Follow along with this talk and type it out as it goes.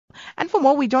And for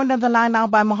more, we joined on the line now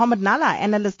by Mohammed Nalla,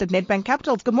 analyst at Nedbank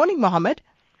Capitals. Good morning, Mohammed.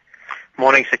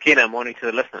 Morning, Sakina. Morning to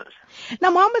the listeners.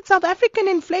 Now, Mohammed, South African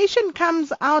inflation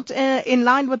comes out in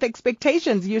line with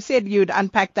expectations. You said you'd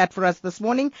unpack that for us this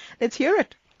morning. Let's hear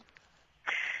it.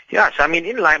 Yes, I mean,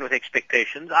 in line with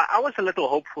expectations, I was a little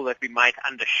hopeful that we might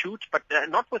undershoot, but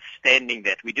notwithstanding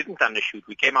that, we didn't undershoot.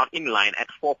 We came out in line at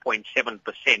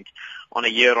 4.7% on a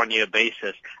year-on-year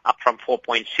basis, up from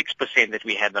 4.6% that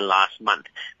we had the last month.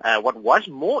 What was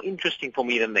more interesting for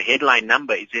me than the headline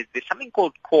number is that there's something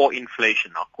called core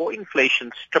inflation. Now, core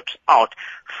inflation strips out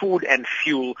food and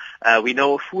fuel. We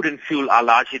know food and fuel are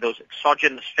largely those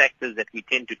exogenous factors that we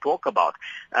tend to talk about.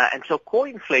 And so core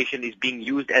inflation is being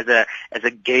used as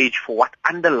a gauge for what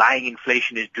underlying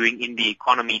inflation is doing in the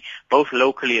economy, both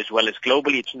locally as well as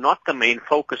globally. It's not the main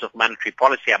focus of monetary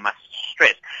policy, I must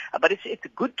stress. But it's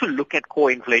good to look at core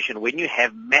inflation when you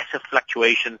have massive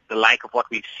fluctuations, the like of what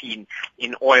we've seen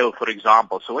in oil, for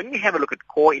example. So when we have a look at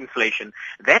core inflation,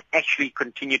 that actually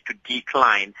continued to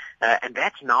decline, and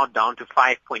that's now down to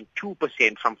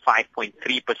 5.2% from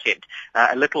 5.3%.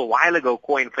 A little while ago,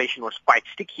 core inflation was quite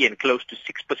sticky and close to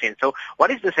 6%. So what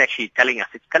is this actually telling us?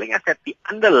 It's telling us that the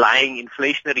underlying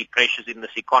inflationary pressures in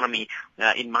this economy,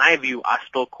 in my view, are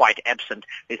still quite absent.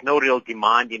 There's no real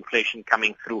demand inflation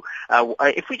coming through.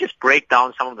 If we just break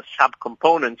down some of the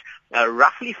subcomponents,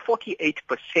 roughly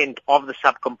 48% of the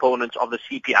subcomponents of the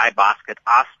CPI basket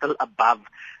are still above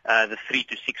the 3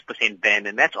 to 6% band,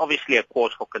 and that's obviously a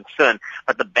cause for concern.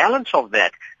 But the balance of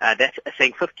that, that's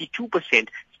saying 52%,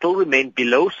 still remain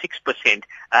below 6%,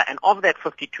 and of that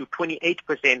 52,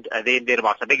 28%,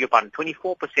 thereabouts, I beg your pardon,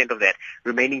 24% of that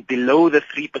remaining below the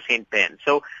 3% band.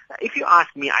 So if you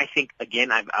ask me, I think,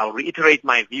 again, I'll reiterate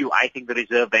my view, I think the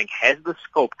Reserve Bank has the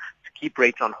scope to keep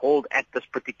rates on hold at this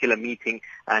particular meeting.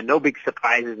 No big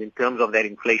surprises in terms of that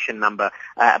inflation number,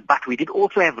 but we did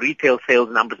also have retail sales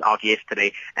numbers out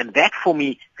yesterday, and that for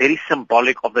me very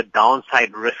symbolic of the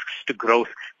downside risks to growth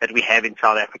that we have in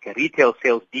South Africa. Retail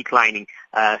sales declining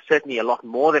certainly a lot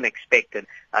more than expected,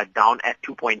 down at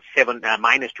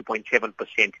minus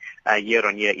 2.7% year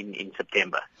on year in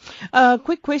September.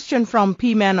 Quick question from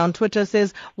P-Man on Twitter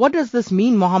says, what does this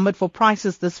mean, Mohammed, for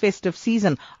prices this festive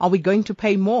season? Are we going to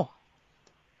pay more?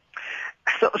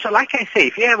 So like I say,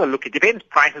 if you have a look, it depends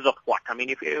prices of what. I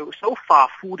mean, so far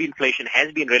food inflation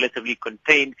has been relatively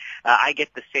contained. I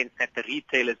get the sense that the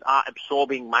retailers are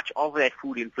absorbing much of that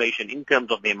food inflation in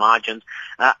terms of their margins.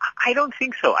 I don't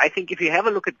think so. I think if you have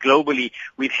a look at globally,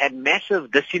 we've had massive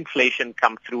disinflation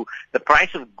come through. The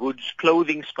price of goods,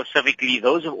 clothing specifically,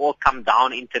 those have all come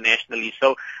down internationally.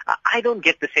 So I don't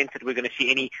get the sense that we're going to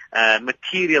see any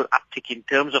material uptick in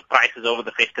terms of prices over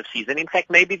the festive season. In fact,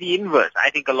 maybe the inverse.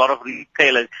 I think a lot of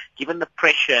retailers, given the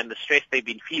pressure and the stress they've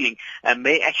been feeling,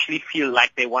 may actually feel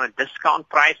like they want to discount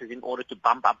prices in order to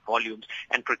bump up volumes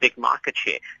and protect market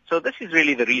share. So this is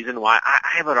really the reason why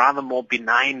I have a rather more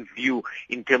benign view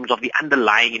in terms of the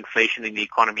underlying inflation in the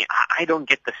economy. I don't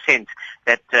get the sense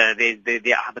that there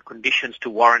are the conditions to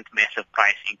warrant massive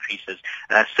price increases,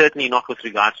 certainly not with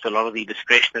regards to a lot of the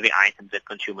discretionary items that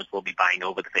consumers will be buying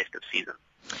over the festive season.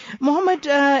 Mohammed,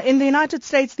 in the United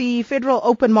States, the Federal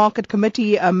Open Market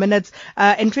Committee minutes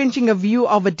entrenching a view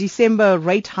of a December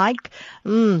rate hike.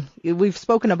 We've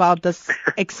spoken about this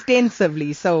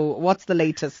extensively, so what's the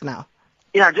latest now?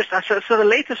 Yeah, so the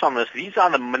latest on this, these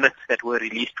are the minutes that were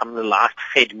released from the last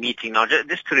Fed meeting. Now,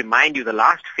 just to remind you, the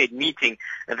last Fed meeting,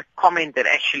 the comment that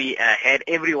actually had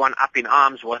everyone up in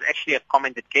arms was actually a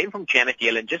comment that came from Janet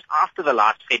Yellen just after the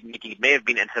last Fed meeting. It may have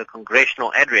been at her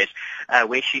congressional address,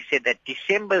 where she said that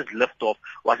December's liftoff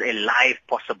was a live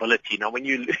possibility. Now, when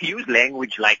you use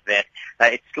language like that,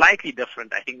 it's slightly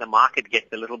different. I think the market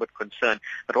gets a little bit concerned.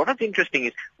 But what is interesting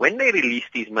is when they release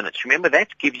these minutes, remember that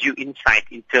gives you insight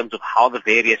in terms of how the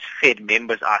various Fed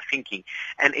members are thinking.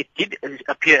 And it did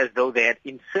appear as though they had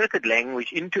inserted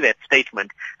language into that statement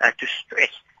to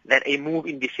stress that a move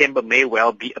in December may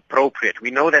well be appropriate.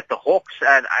 We know that the hawks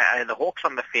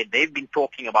on the Fed, they've been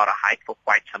talking about a hike for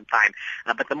quite some time.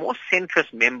 But the more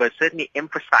centrist members certainly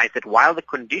emphasized that while the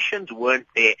conditions weren't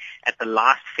there at the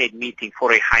last Fed meeting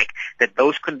for a hike, that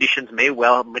those conditions may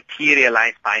well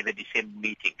materialize by the December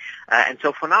meeting. And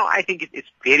so for now, I think it's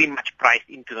very much priced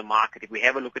into the market. If we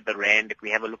have a look at the rand, if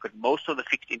we have a look at most of the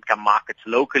fixed income markets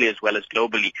locally as well as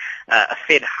globally, a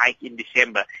Fed hike in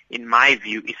December, in my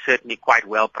view, is certainly quite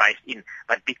well priced in.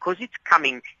 But because it's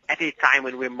coming at a time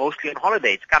when we're mostly on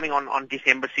holiday, it's coming on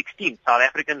December 16th. South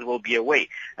Africans will be away.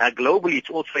 Globally, it's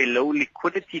also a low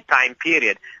liquidity time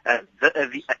period.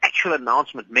 The actual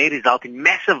announcement may result in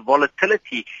massive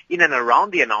volatility in and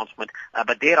around the announcement,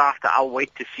 but thereafter I'll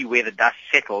wait to see where the dust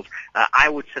settles. I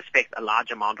would suspect a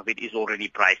large amount of it is already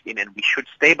priced in, and we should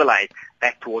stabilize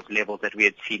back towards levels that we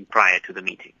had seen prior to the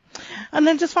meeting. And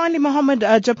then just finally,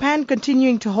 Mohammed, Japan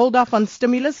continuing to hold off on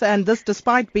stimulus, and this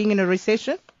despite being in a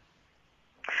recession?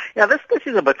 Yeah, this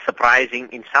is a bit surprising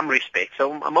in some respects.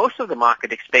 So most of the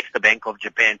market expects the Bank of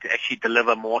Japan to actually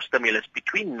deliver more stimulus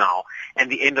between now and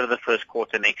the end of the first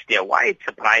quarter next year. Why it's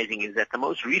surprising is that the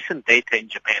most recent data in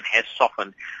Japan has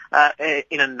softened.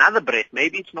 In another breath,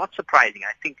 maybe it's not surprising.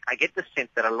 I get the sense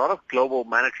that a lot of global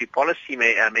monetary policy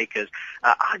makers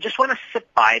just want to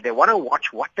sit by. They want to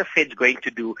watch what the Fed's going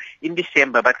to do in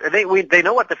December, but they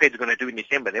know what the Fed's going to do in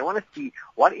December. They want to see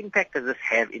what impact does this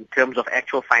have in terms of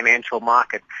actual financial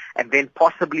markets, and then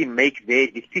possibly make their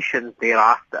decisions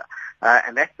thereafter.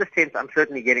 And that's the sense I'm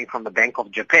certainly getting from the Bank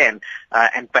of Japan,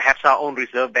 and perhaps our own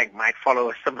Reserve Bank might follow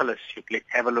a similar suit. Let's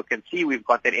have a look and see. We've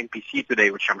got that NPC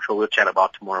today, which I'm sure we'll chat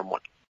about tomorrow morning.